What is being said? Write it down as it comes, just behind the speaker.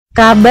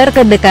kabar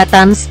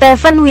kedekatan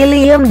Stephen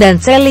William dan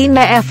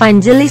Celine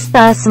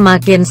Evangelista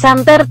semakin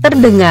santer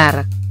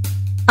terdengar.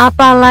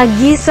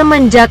 Apalagi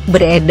semenjak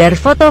beredar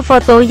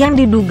foto-foto yang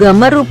diduga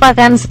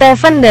merupakan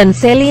Stephen dan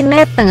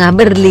Celine tengah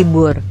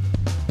berlibur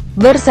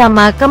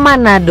bersama ke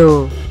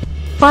Manado.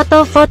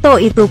 Foto-foto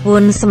itu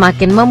pun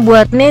semakin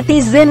membuat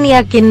netizen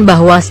yakin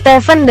bahwa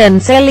Stephen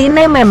dan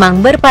Celine memang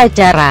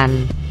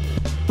berpacaran.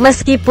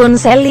 Meskipun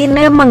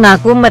Celine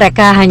mengaku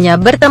mereka hanya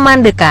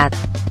berteman dekat.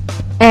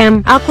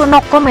 Aku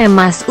no komen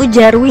mas,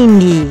 ujar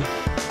Windy.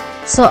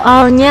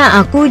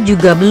 Soalnya aku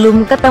juga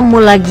belum ketemu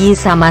lagi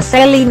sama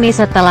Celine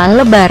setelah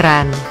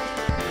lebaran.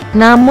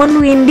 Namun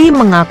Windy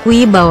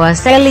mengakui bahwa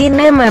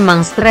Celine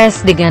memang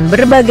stres dengan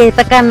berbagai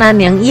tekanan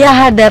yang ia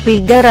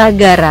hadapi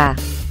gara-gara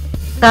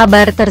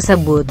kabar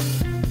tersebut.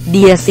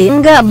 Dia sih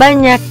nggak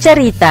banyak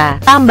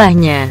cerita,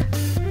 tambahnya.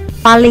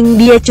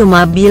 Paling dia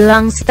cuma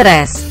bilang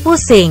stres,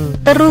 pusing,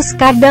 terus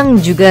kadang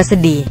juga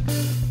sedih.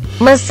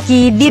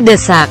 Meski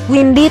didesak,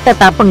 Windy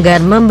tetap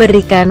enggan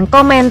memberikan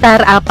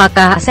komentar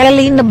apakah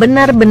Celine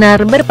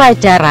benar-benar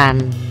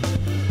berpacaran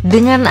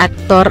dengan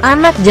aktor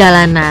anak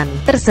jalanan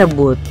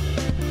tersebut.